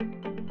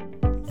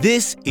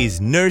This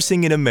is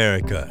Nursing in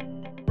America.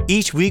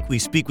 Each week, we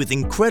speak with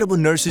incredible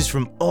nurses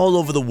from all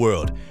over the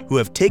world who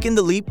have taken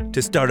the leap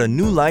to start a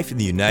new life in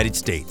the United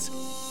States.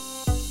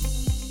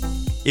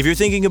 If you're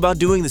thinking about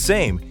doing the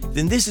same,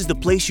 then this is the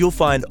place you'll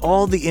find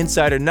all the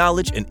insider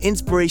knowledge and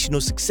inspirational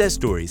success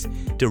stories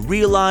to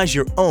realize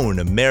your own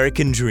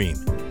American dream.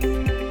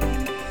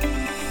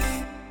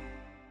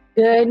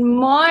 Good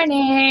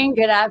morning,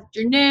 good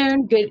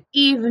afternoon, good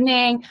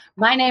evening.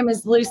 My name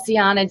is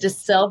Luciana Da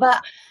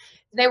Silva.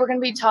 Today we're going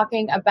to be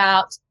talking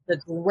about the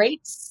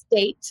great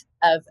state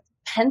of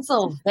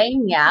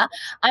Pennsylvania.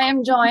 I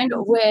am joined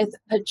with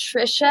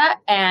Patricia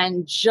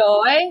and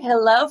Joy.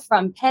 Hello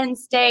from Penn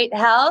State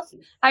Health.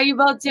 How are you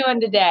both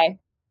doing today?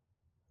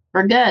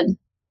 We're good.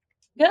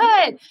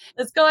 Good.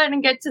 Let's go ahead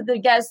and get to the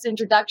guest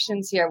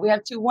introductions here. We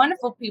have two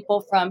wonderful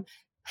people from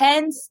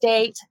Penn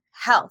State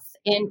Health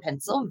in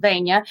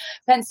Pennsylvania.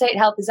 Penn State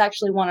Health is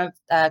actually one of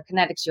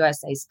Kinetics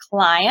USA's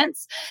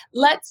clients.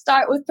 Let's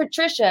start with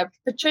Patricia.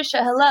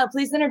 Patricia, hello.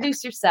 Please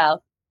introduce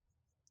yourself.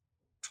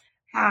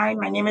 Hi,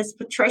 my name is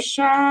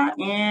Patricia,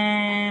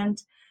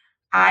 and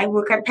I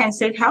work at Penn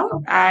State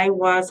Health. I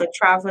was a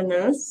travel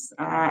nurse.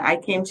 I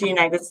came to the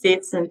United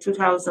States in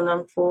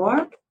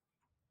 2004.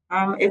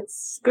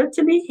 It's good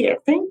to be here.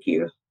 Thank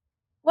you.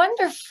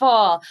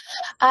 Wonderful.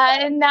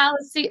 And now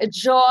let's see.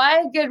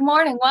 Joy, good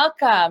morning.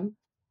 Welcome.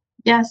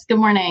 Yes, good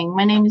morning.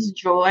 My name is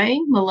Joy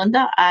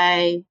Melinda.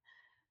 I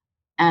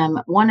am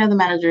one of the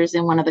managers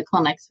in one of the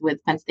clinics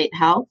with Penn State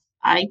Health.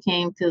 I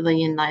came to the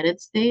United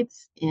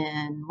States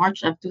in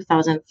March of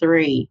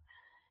 2003,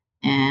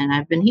 and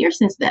I've been here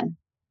since then.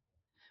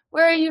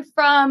 Where are you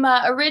from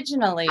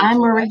originally? I'm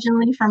Joy?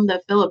 originally from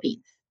the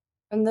Philippines.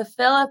 From the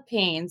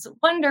Philippines.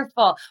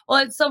 Wonderful.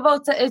 Well, it's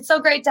so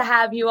great to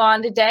have you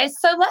on today.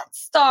 So let's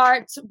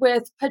start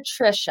with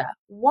Patricia.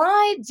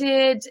 Why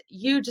did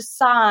you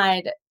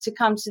decide to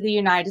come to the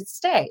United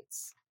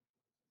States?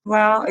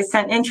 Well, it's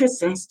an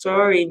interesting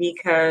story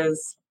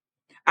because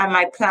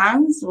my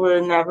plans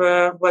was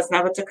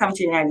never to come to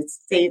the United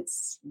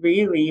States,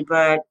 really.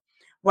 But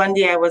one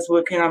day I was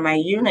working on my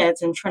unit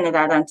in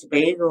Trinidad and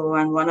Tobago,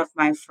 and one of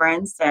my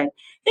friends said,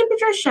 "Hey,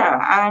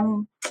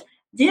 Patricia,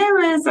 there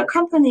is a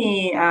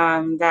company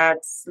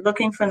that's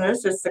looking for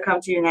nurses to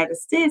come to the United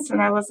States."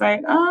 And I was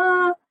like,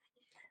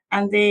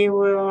 and they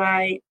were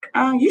like,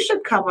 you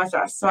should come with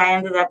us. So I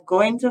ended up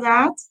going to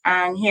that,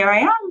 and here I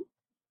am.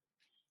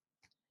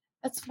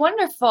 That's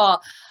wonderful.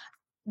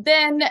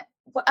 Then,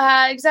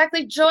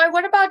 exactly, Joy,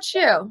 what about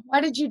you? Why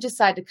did you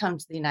decide to come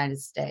to the United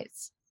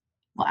States?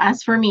 Well,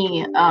 as for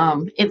me,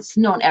 it's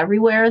known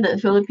everywhere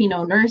that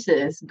Filipino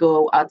nurses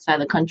go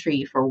outside the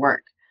country for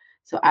work.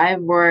 So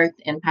I've worked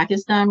in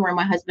Pakistan, where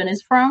my husband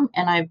is from,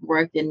 and I've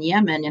worked in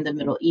Yemen in the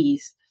Middle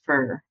East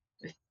for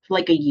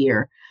like a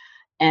year.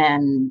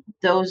 And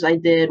those I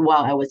did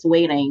while I was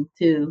waiting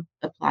to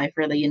apply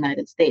for the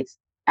United States.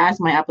 As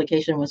my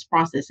application was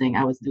processing,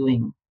 I was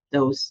doing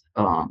those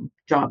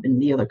job in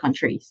the other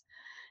countries.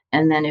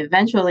 And then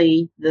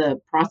eventually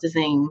the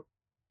processing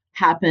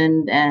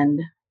happened,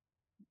 and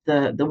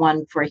the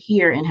one for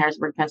here in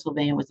Harrisburg,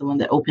 Pennsylvania was the one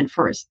that opened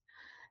first.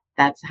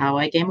 That's how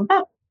I came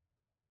about.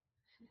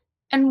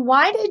 And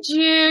why did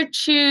you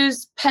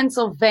choose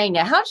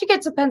Pennsylvania? How did you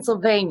get to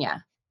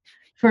Pennsylvania?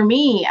 For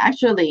me,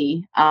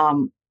 actually,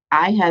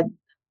 I had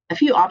a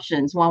few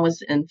options. One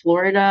was in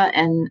Florida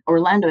and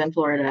Orlando in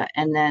Florida,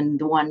 and then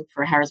the one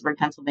for Harrisburg,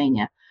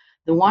 Pennsylvania.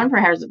 The one for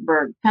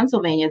Harrisburg,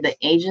 Pennsylvania, the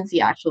agency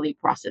actually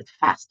processed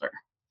faster.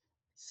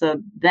 So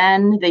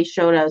then they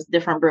showed us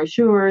different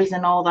brochures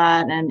and all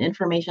that and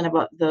information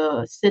about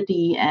the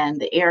city and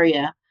the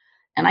area.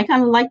 And I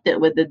kind of liked it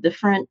with the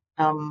different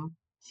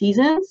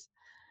seasons.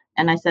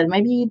 And I said,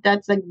 maybe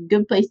that's a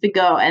good place to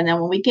go. And then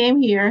when we came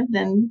here,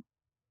 then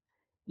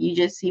you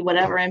just see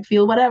whatever and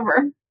feel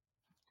whatever.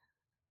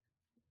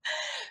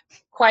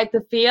 Quite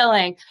the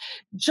feeling.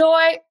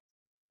 Joy,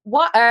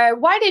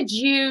 why did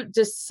you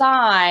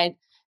decide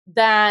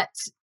that,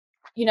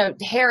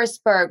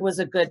 Harrisburg was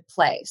a good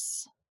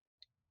place?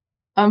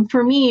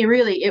 For me,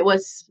 really, it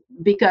was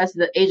because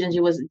the agency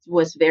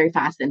was very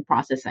fast in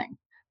processing.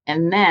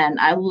 And then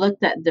I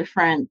looked at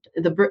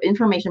the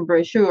information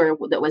brochure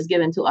that was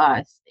given to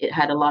us. It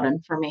had a lot of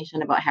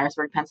information about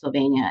Harrisburg,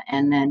 Pennsylvania.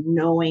 And then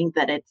knowing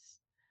that it's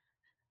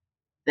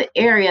the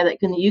area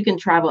that you can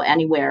travel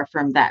anywhere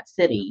from that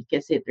city,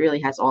 because it really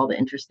has all the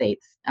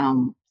interstates.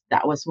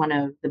 That was one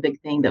of the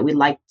big things that we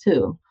liked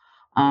too.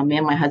 Me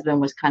and my husband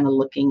was kind of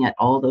looking at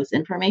all those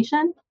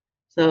information.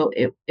 So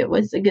it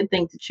was a good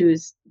thing to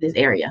choose this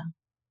area.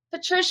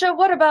 Patricia,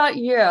 what about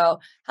you?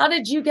 How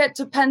did you get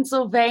to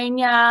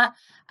Pennsylvania?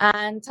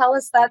 And tell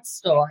us that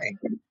story.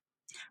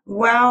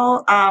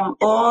 Well,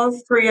 all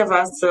three of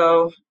us,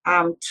 so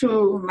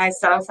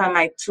myself and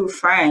my two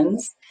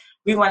friends,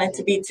 we wanted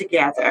to be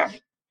together.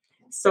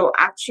 So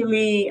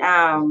actually,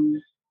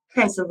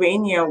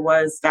 Pennsylvania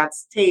was that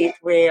state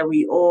where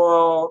we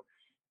all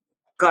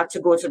got to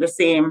go to the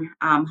same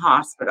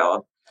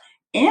hospital.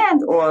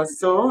 And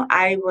also,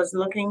 I was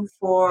looking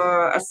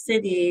for a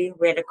city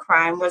where the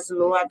crime was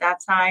low at that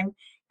time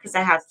because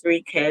I had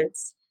three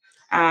kids.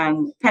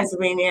 And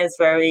Pennsylvania is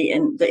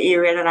in the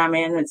area that I'm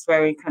in, it's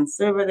very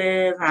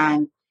conservative,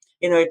 and,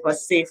 it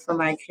was safe for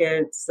my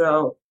kids.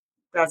 So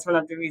that's one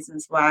of the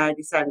reasons why I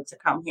decided to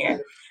come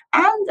here.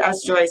 And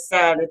as Joy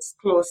said, it's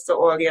close to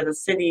all the other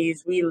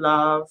cities. We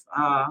love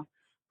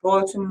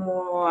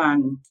Baltimore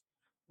and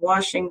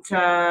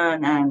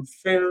Washington and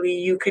Philly.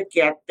 You could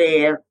get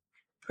there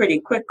pretty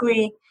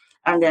quickly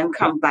and then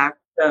come back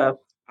to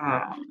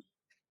um,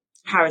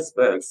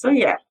 Harrisburg. So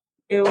yeah,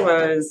 it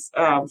was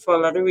for a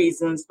lot of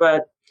reasons,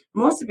 but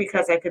mostly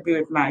because I could be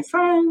with my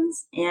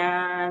friends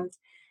and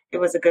it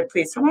was a good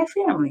place for my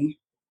family.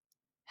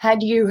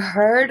 Had you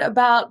heard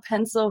about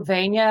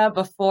Pennsylvania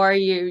before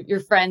your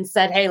friends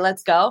said, "Hey,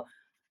 let's go"?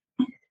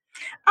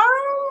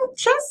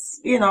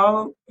 Just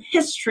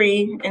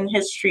history,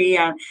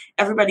 and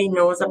everybody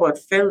knows about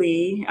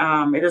Philly.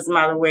 It doesn't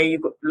matter where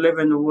you live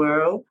in the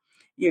world,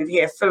 you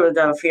hear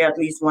Philadelphia at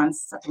least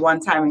one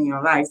time in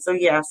your life. So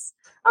yes,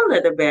 a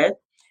little bit.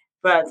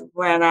 But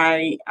when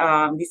I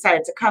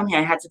decided to come here,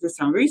 I had to do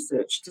some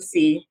research to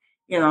see,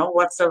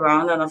 what's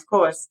around. And of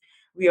course,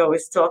 we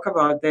always talk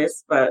about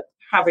this, but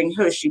having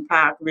Hershey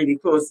Park really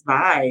close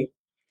by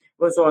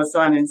was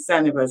also an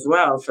incentive as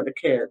well for the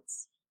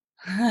kids.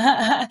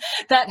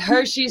 That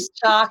Hershey's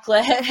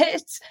chocolate,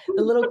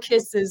 the little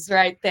kisses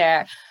right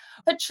there.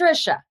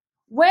 Patricia,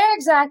 where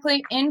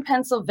exactly in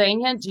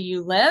Pennsylvania do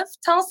you live?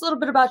 Tell us a little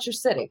bit about your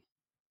city.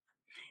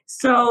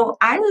 So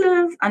I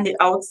live on the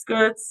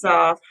outskirts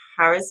of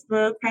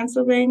Harrisburg,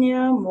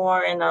 Pennsylvania,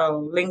 more in a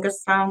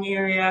Lingerstown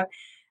area.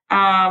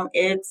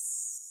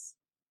 It's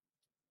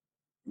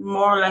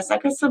more or less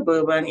like a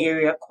suburban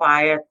area,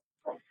 quiet,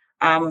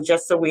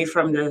 just away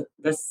from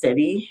the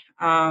city.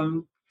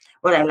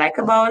 What I like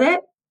about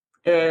it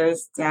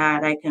is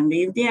that I can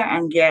leave there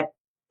and get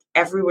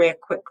everywhere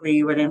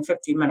quickly within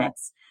 15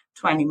 minutes,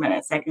 20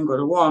 minutes. I can go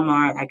to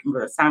Walmart, I can go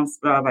to Sam's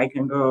Club, I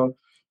can go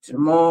to the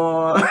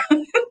mall.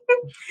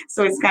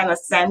 So it's kind of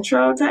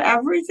central to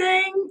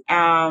everything.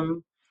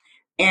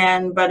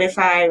 But if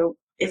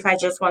I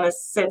just want to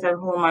sit at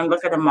home and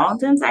look at the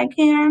mountains, I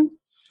can.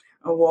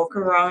 Or walk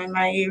around in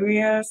my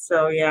area.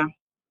 So yeah,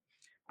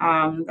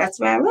 that's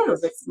where I live.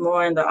 It's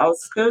more in the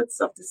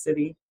outskirts of the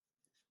city.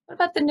 What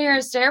about the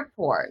nearest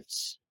airport?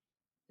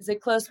 Is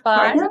it close by?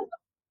 Pardon?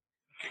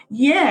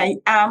 Yeah.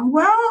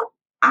 Well,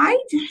 I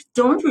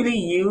don't really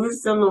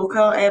use the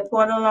local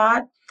airport a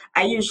lot.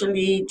 I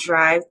usually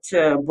drive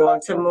to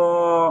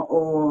Baltimore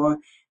or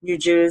New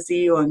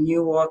Jersey or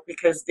Newark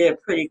because they're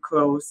pretty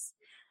close.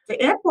 The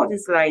airport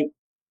is like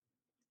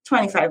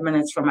 25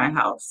 minutes from my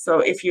house. So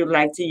if you'd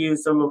like to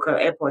use the local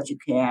airport, you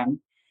can.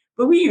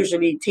 But we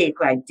usually take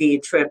like day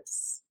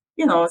trips,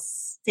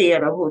 stay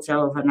at a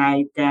hotel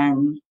overnight,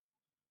 then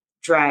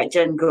fly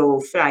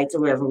to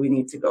wherever we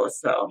need to go.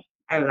 So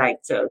I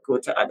like to go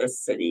to other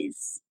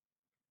cities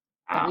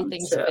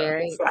Everything's to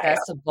very fly out.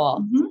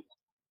 accessible. Mhm.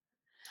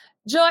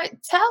 Joy,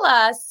 tell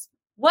us,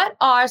 what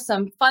are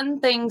some fun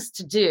things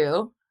to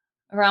do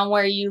around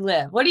where you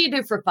live? What do you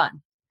do for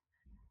fun?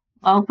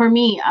 Well, for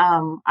me,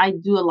 I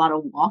do a lot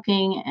of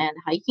walking and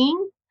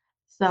hiking.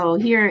 So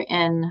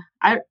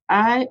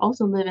I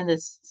also live in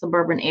this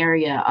suburban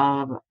area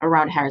of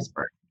around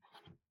Harrisburg,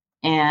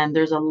 and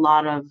there's a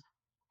lot of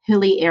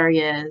hilly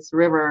areas,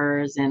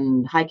 rivers,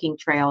 and hiking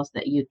trails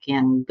that you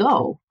can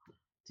go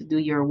to do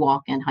your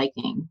walk and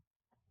hiking.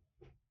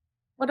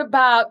 What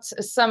about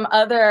some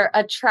other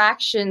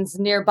attractions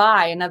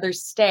nearby in other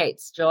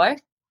states, Joy?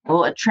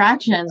 Well,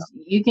 attractions,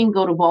 you can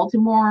go to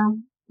Baltimore,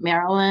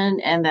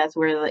 Maryland, and that's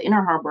where the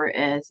Inner Harbor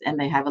is. And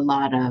they have a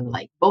lot of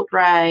like boat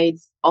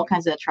rides, all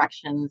kinds of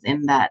attractions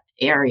in that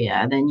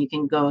area. Then you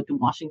can go to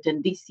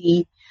Washington,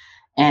 D.C.,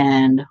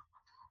 and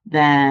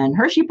then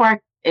Hershey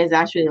Park is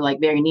actually like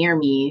very near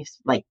me,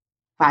 like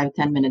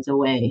 5-10 minutes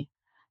away.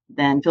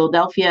 Then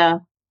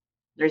Philadelphia,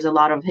 there's a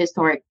lot of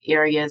historic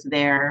areas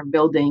there,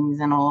 buildings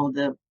and all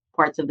the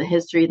parts of the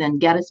history. Then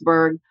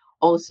Gettysburg,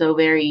 also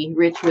very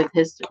rich with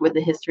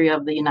the history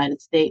of the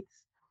United States.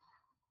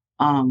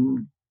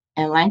 And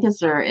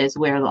Lancaster is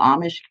where the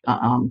Amish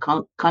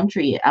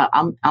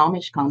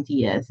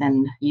county is,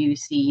 and you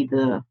see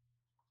the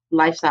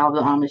lifestyle of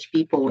the Amish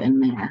people in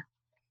there.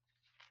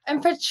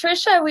 And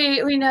Patricia,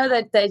 we know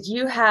that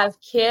you have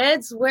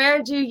kids.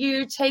 Where do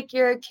you take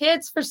your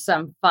kids for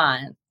some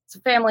fun? It's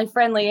a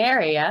family-friendly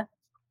area.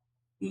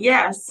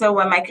 Yeah, so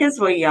when my kids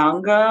were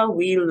younger,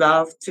 we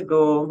loved to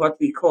go what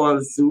we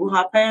call zoo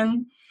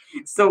hopping.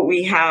 So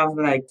we have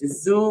like the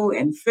zoo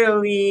in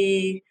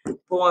Philly,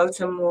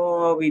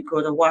 Baltimore, we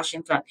go to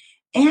Washington,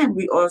 and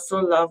we also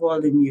love all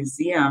the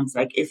museums.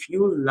 Like if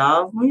you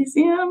love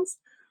museums,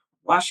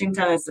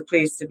 Washington is the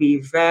place to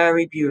be.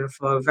 Very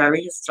beautiful,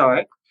 very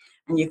historic,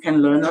 and you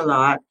can learn a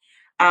lot.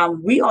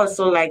 We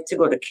also like to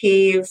go to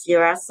caves.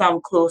 There are some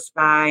close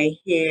by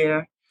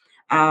here.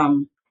 There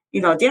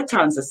are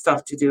tons of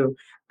stuff to do.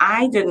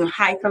 I didn't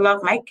hike a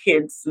lot. My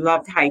kids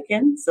loved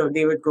hiking, so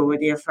they would go with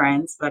their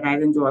friends, but I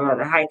didn't do a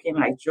lot of hiking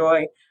like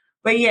Joy.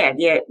 But yeah,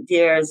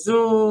 there are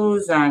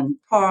zoos and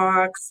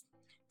parks,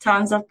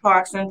 tons of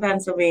parks in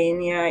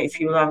Pennsylvania, if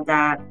you love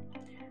that.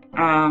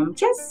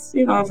 Just,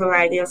 a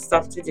variety of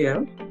stuff to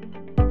do.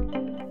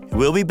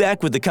 We'll be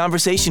back with the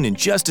conversation in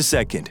just a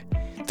second.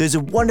 There's a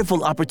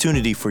wonderful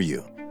opportunity for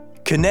you.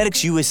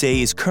 Kinetics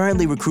USA is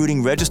currently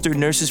recruiting registered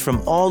nurses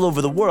from all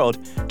over the world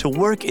to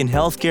work in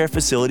healthcare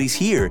facilities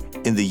here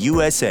in the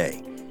USA.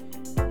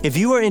 If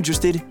you are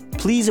interested,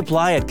 please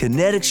apply at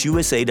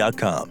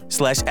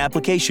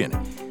kineticsusa.com/application.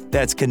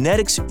 That's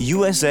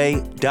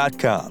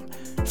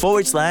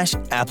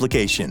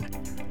kineticsusa.com/application.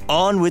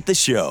 On with the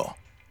show.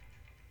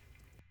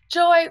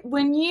 Joy,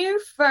 when you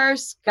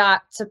first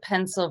got to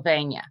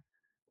Pennsylvania,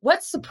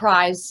 what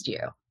surprised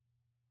you?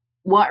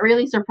 What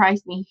really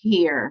surprised me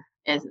here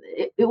is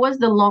it was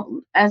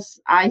as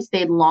I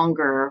stayed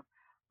longer.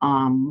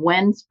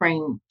 When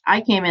spring,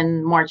 I came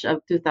in March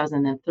of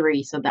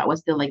 2003, so that was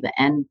still like the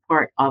end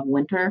part of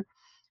winter.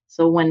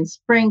 So when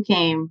spring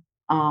came,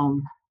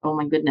 oh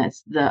my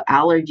goodness, the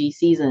allergy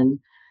season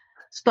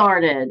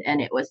started, and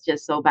it was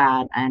just so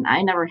bad. And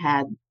I never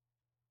had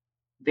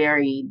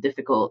very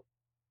difficult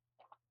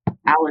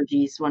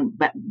allergies when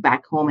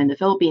back home in the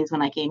Philippines.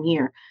 When I came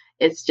here,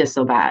 it's just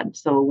so bad.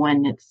 So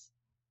when it's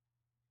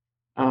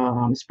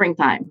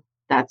springtime,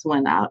 that's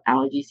when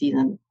allergy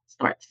season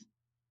starts.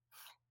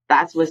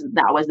 That was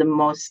the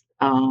most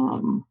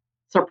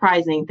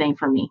surprising thing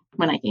for me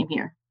when I came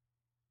here.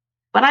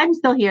 But I'm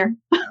still here.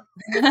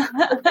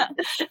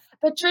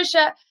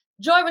 Patricia,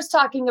 Joy was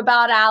talking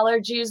about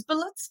allergies, but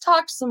let's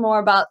talk some more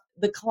about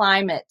the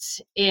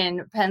climate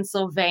in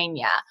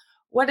Pennsylvania.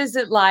 What is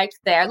it like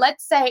there?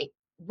 Let's say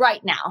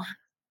right now.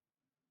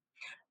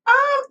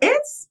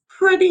 It's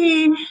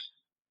pretty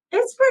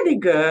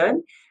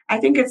good. I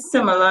think it's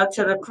similar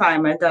to the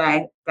climate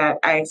that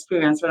I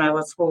experienced when I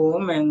was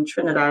home in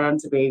Trinidad and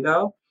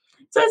Tobago.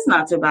 So it's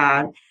not too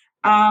bad.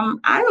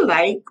 I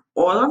like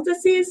all of the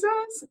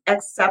seasons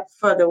except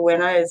for the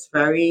winter is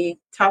very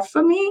tough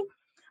for me.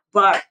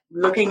 But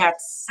looking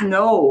at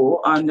snow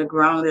on the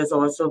ground is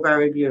also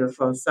very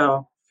beautiful.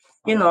 So,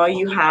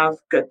 you have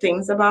good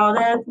things about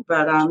it.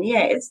 But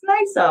yeah, it's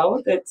nice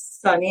out. It's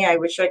sunny. I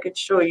wish I could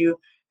show you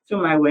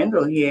through my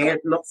window here.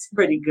 It looks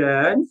pretty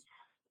good.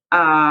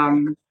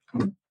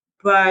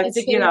 But Is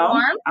it getting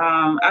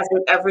warm? as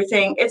with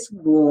everything, it's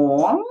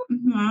warm.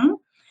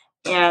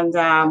 And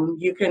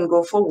you can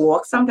go for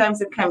walks.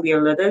 Sometimes it can be a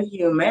little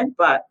humid,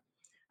 but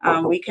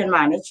we can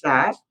manage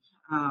that.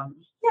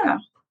 Yeah.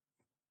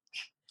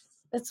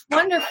 That's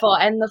wonderful.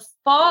 And the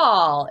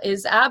fall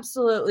is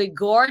absolutely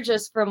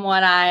gorgeous from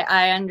what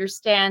I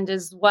understand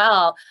as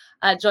well.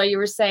 Joy, you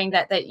were saying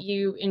that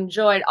you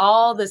enjoyed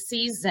all the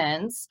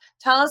seasons.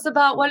 Tell us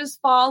about what is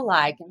fall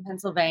like in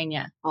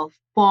Pennsylvania. Well,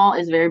 fall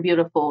is very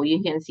beautiful.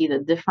 You can see the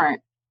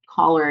different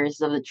colors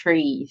of the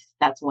trees.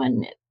 That's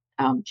when it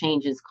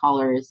changes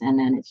colors, and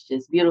then it's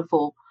just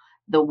beautiful.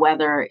 The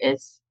weather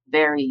is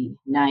very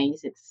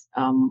nice. It's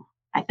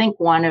I think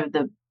one of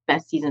the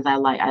best seasons I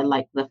like. I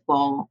like the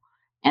fall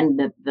and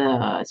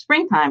the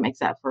springtime,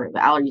 except for the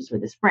allergies for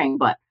the spring.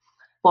 But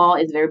fall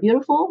is very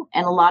beautiful,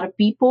 and a lot of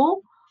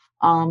people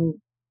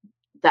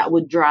that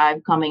would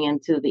drive coming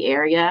into the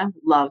area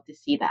love to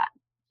see that.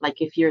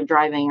 Like if you're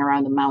driving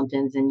around the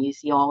mountains and you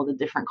see all the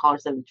different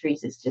colors of the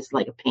trees, it's just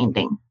like a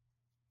painting.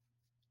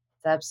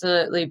 It's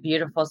absolutely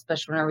beautiful,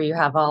 especially whenever you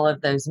have all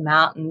of those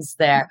mountains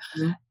there.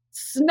 Mm-hmm.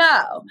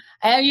 Snow.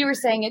 And you were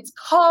saying it's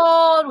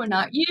cold. We're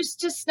not used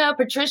to snow.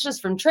 Patricia's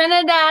from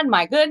Trinidad.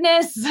 My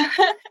goodness.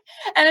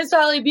 And it's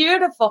really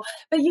beautiful.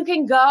 But you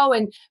can go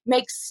and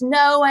make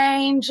snow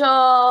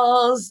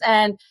angels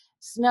and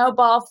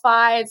snowball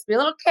fights. Be a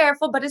little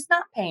careful, but it's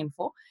not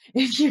painful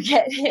if you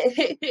get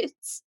hit.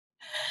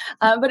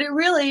 But it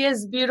really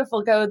is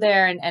beautiful. Go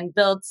there and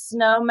build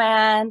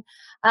snowman.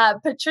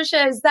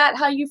 Patricia, is that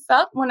how you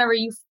felt whenever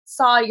you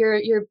saw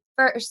your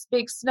first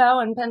big snow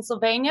in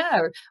Pennsylvania,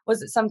 or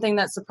was it something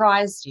that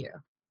surprised you?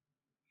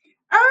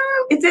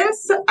 It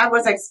is. I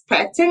was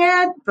expecting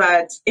it,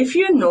 but if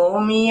you know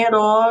me at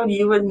all,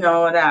 you would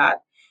know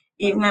that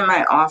even in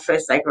my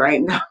office, like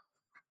right now,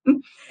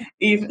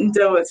 even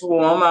though it's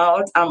warm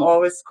out, I'm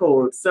always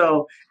cold.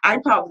 So I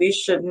probably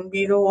shouldn't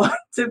be the one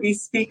to be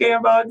speaking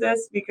about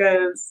this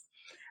because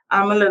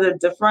I'm a little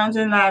different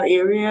in that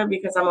area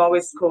because I'm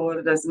always cold.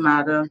 It doesn't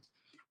matter.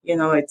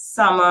 It's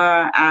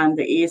summer and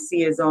the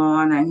AC is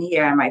on, and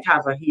here I might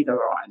have a heater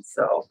on.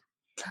 So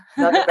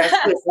not the best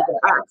place to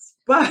ask.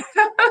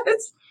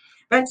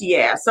 But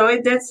yeah, so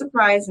it did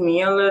surprise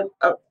me a little,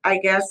 I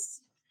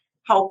guess,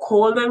 how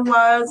cold it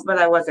was, but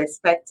I was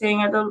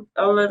expecting it a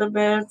little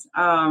bit.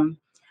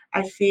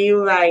 I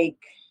feel like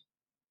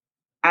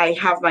I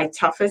have my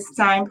toughest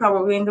time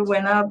probably in the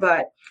winter,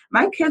 but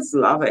my kids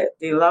love it.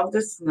 They love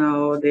the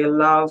snow. They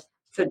love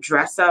to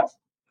dress up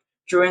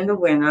during the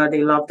winter.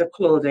 They love the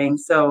clothing.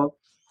 So,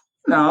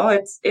 no,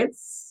 it's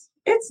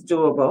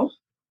doable.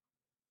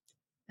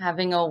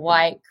 Having a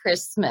white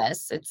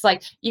Christmas. It's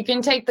like you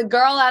can take the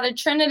girl out of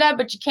Trinidad,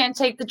 but you can't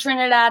take the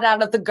Trinidad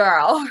out of the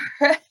girl,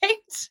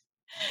 right?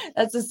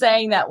 That's a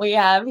saying that we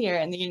have here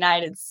in the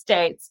United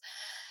States.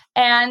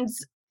 And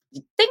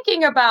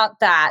thinking about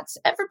that,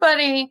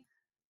 everybody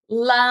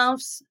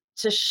loves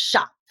to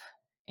shop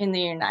in the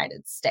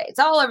United States.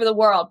 All over the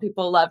world,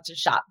 people love to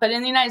shop. But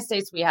in the United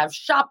States, we have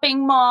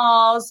shopping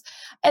malls,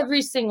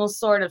 every single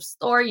sort of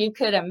store you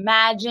could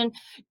imagine.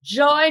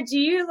 Joy, do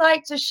you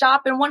like to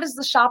shop? And what is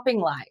the shopping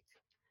like?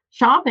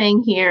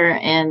 Shopping here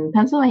in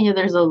Pennsylvania,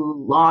 there's a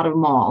lot of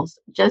malls.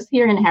 Just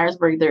here in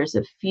Harrisburg, there's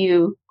a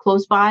few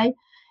close by,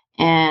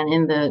 and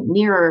in the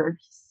nearer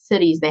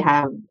cities, they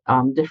have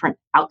different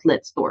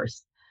outlet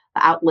stores.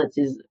 The outlets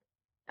is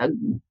a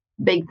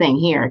big thing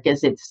here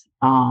because it's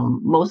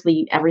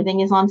mostly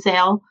everything is on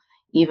sale.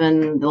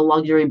 Even the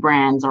luxury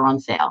brands are on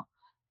sale.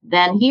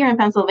 Then here in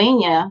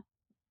Pennsylvania,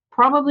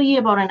 probably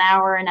about an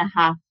hour and a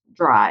half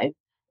drive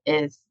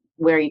is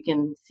where you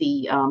can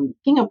see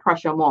King of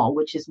Prussia Mall,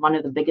 which is one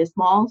of the biggest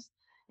malls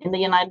in the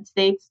United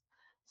States.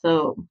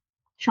 So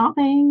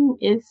shopping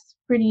is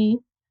pretty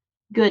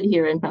good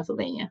here in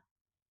Pennsylvania.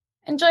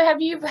 And Joy,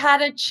 have you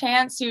had a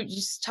chance? You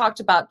just talked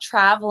about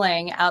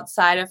traveling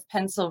outside of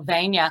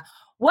Pennsylvania.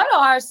 What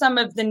are some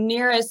of the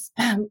nearest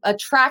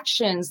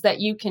attractions that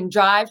you can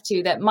drive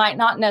to that might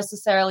not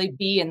necessarily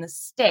be in the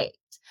state?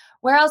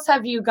 Where else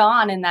have you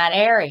gone in that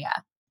area?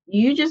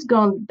 You just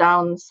go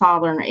down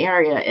southern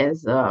area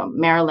as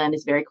Maryland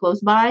is very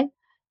close by.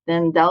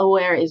 Then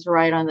Delaware is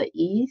right on the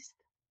east.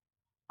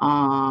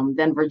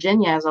 Then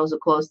Virginia is also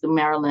close to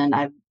Maryland.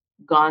 I've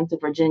gone to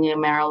Virginia,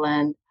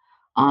 Maryland,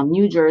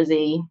 New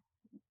Jersey.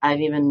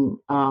 I've even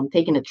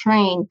taken a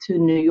train to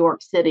New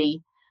York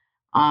City.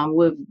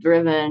 We've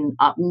driven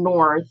up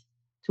north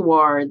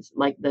towards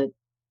like the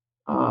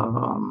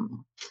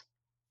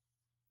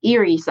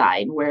Erie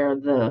side, where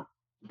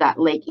that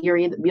Lake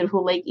Erie, the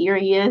beautiful Lake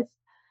Erie is.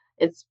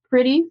 It's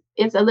pretty.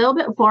 It's a little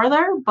bit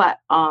farther, but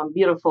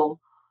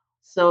beautiful.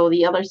 So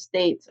the other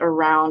states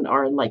around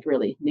are like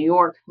really New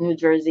York, New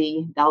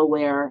Jersey,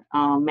 Delaware,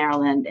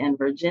 Maryland, and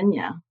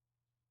Virginia.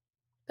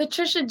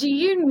 Patricia, do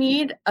you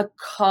need a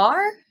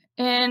car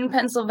in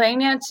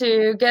Pennsylvania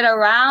to get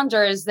around,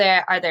 or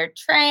are there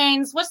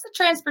trains? What's the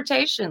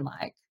transportation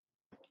like?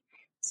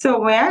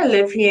 So where I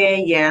live here,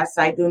 yes,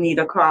 I do need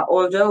a car.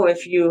 Although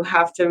if you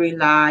have to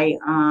rely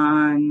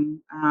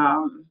on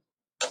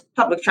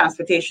public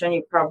transportation,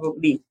 you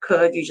probably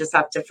could. You just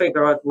have to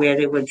figure out where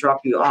they would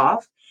drop you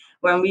off.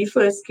 When we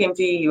first came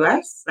to the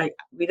US, like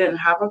we didn't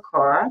have a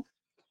car,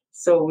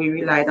 so we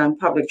relied on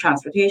public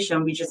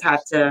transportation. We just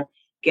had to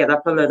get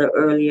up a little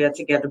earlier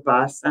to get the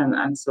bus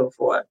and so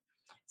forth.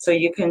 So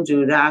you can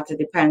do that. It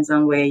depends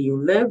on where you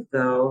live,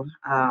 though.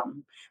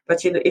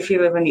 But if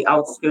you live in the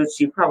outskirts,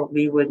 you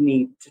probably would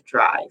need to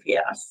drive,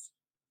 yes.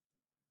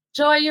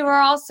 Joy, you were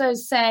also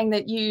saying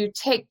that you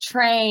take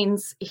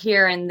trains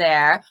here and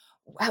there.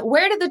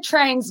 Where do the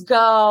trains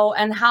go,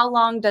 and how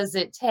long does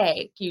it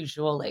take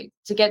usually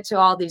to get to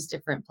all these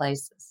different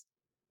places?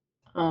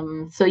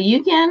 So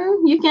you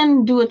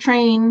can do a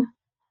train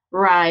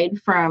ride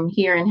from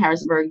here in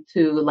Harrisburg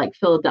to like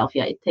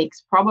Philadelphia. It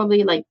takes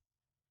probably like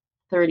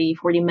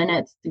 30-40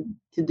 minutes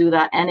to do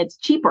that, and it's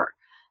cheaper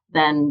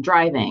than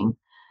driving.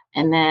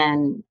 And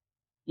then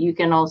you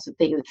can also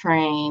take the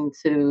train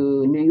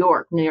to New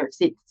York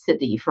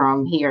City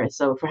from here.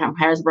 So from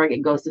Harrisburg,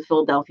 it goes to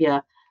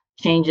Philadelphia,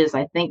 changes,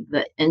 I think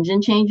the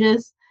engine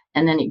changes,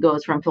 and then it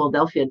goes from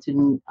Philadelphia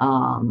to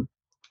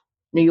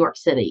New York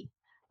City.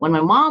 When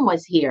my mom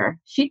was here,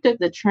 she took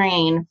the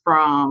train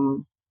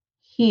from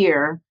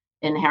here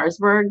in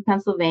Harrisburg,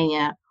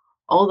 Pennsylvania,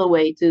 all the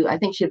way to, I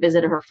think she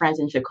visited her friends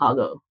in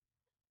Chicago.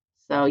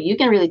 So you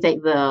can really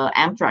take the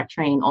Amtrak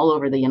train all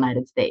over the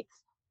United States.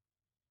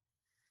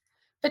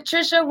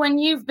 Patricia, when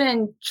you've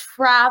been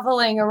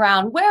traveling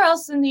around, where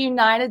else in the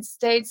United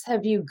States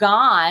have you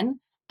gone?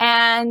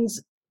 And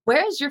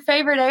where's your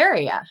favorite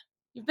area?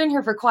 You've been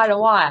here for quite a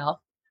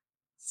while.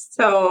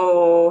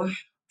 So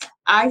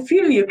I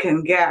feel you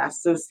can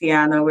guess,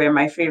 Luciana, where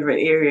my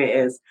favorite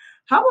area is.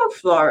 How about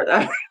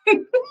Florida?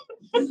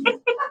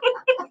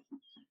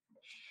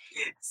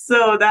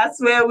 So that's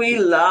where we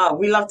love.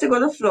 We love to go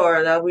to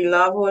Florida. We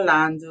love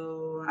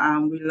Orlando.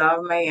 We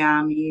love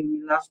Miami.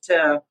 We love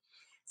to.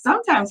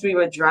 Sometimes we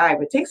would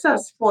drive. It takes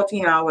us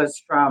 14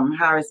 hours from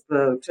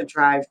Harrisburg to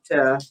drive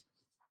to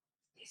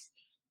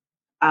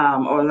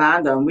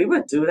Orlando. And we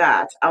would do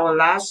that. Our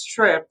last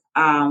trip,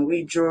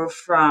 we drove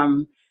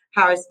from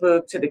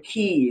Harrisburg to the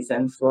Keys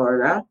in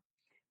Florida.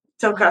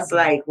 Took us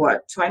like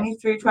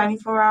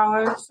 24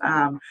 hours.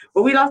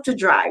 But we love to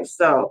drive.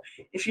 So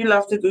if you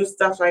love to do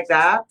stuff like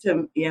that,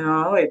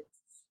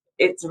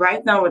 it's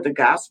right now with the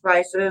gas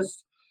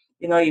prices,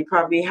 you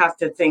probably have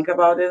to think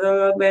about it a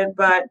little bit,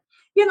 but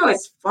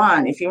it's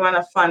fun. If you want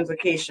a fun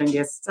vacation,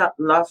 there's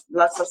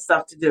lots of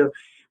stuff to do.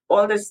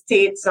 All the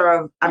states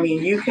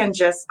you can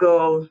just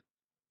go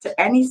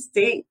to any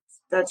state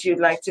that you'd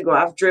like to go.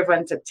 I've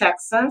driven to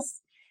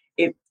Texas.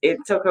 It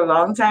took a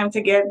long time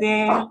to get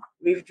there.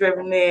 We've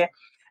driven there.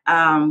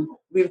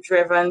 We've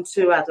driven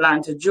to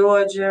Atlanta,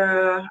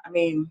 Georgia.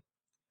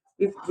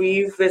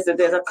 We've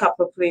visited a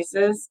couple of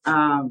places.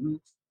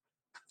 And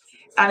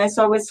it's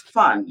always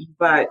fun.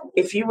 But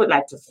if you would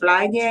like to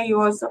fly there,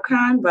 you also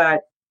can.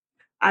 But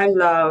I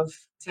love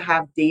to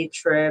have day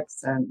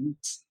trips and,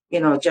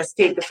 just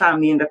take the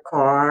family in the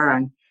car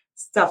and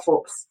stop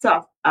off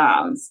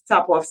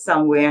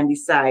somewhere and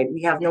decide.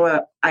 We have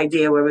no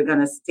idea where we're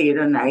gonna stay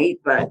the night,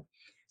 but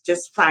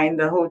just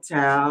find a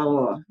hotel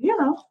or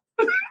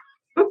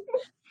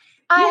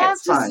I Yeah, have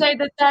it's to fun. say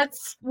that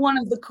that's one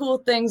of the cool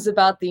things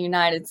about the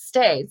United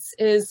States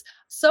is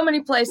so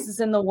many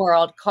places in the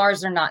world,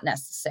 cars are not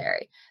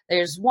necessary.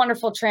 There's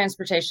wonderful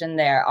transportation.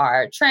 There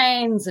are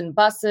trains and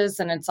buses,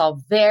 and it's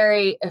all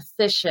very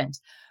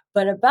efficient.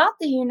 But about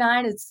the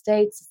United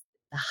States,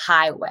 the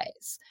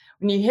highways.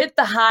 When you hit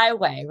the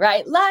highway,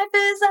 right? Life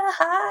is a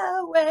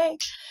highway.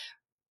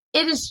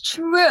 It is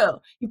true.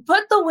 You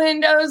put the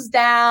windows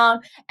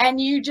down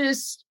and you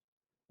just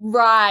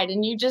ride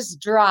and you just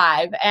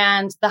drive.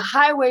 And the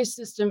highway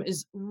system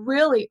is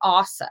really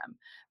awesome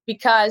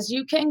because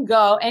you can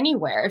go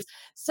anywhere.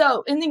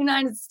 So in the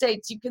United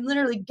States, you can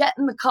literally get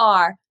in the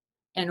car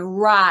and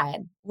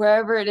ride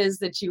wherever it is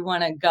that you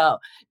want to go.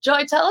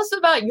 Joy, tell us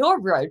about your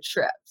road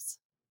trips.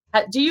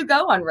 Do you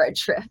go on road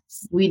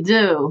trips? We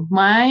do.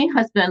 My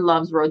husband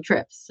loves road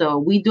trips. So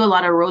we do a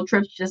lot of road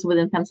trips just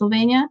within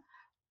Pennsylvania.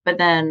 But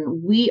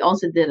then we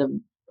also did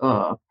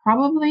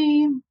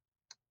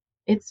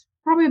it's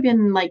probably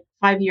been like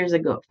 5 years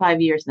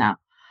now.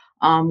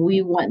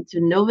 We went to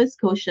Nova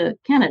Scotia,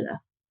 Canada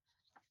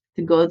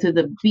to go to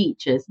the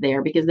beaches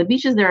there because the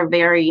beaches there are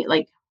very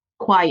like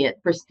quiet,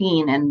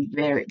 pristine, and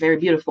very, very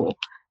beautiful.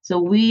 So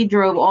we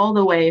drove all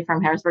the way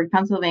from Harrisburg,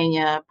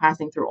 Pennsylvania,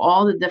 passing through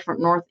all the different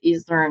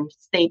northeastern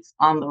states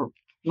on the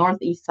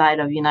northeast side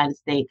of the United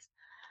States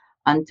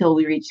until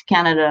we reached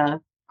Canada,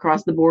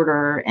 crossed the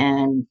border,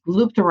 and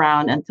looped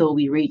around until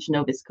we reached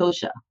Nova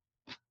Scotia.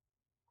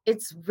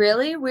 It's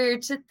really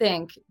weird to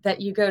think that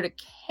you go to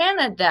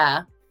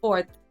Canada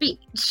for the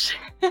beach.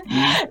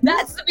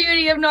 That's the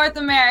beauty of North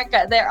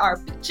America. There are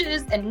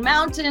beaches and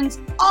mountains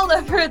all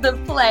over the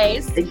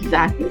place.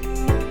 Exactly.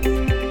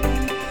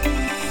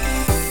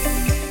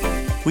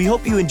 We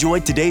hope you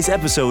enjoyed today's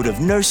episode of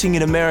Nursing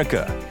in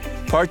America.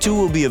 Part 2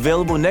 will be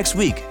available next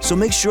week, so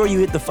make sure you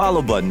hit the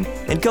follow button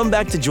and come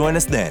back to join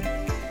us then.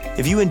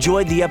 If you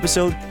enjoyed the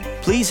episode,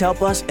 please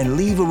help us and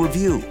leave a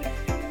review.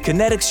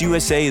 Kinetics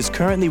USA is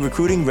currently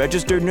recruiting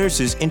registered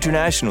nurses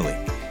internationally.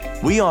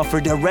 We offer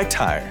direct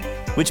hire,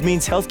 which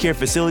means healthcare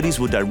facilities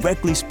will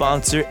directly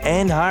sponsor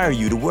and hire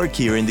you to work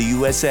here in the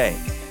USA.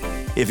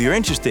 If you're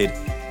interested,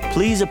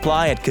 please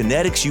apply at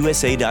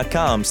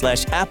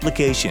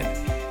kineticsusa.com/application.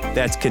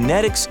 That's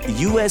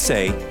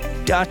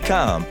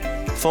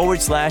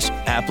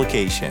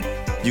kineticsusa.com/application.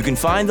 You can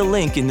find the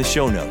link in the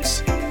show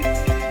notes.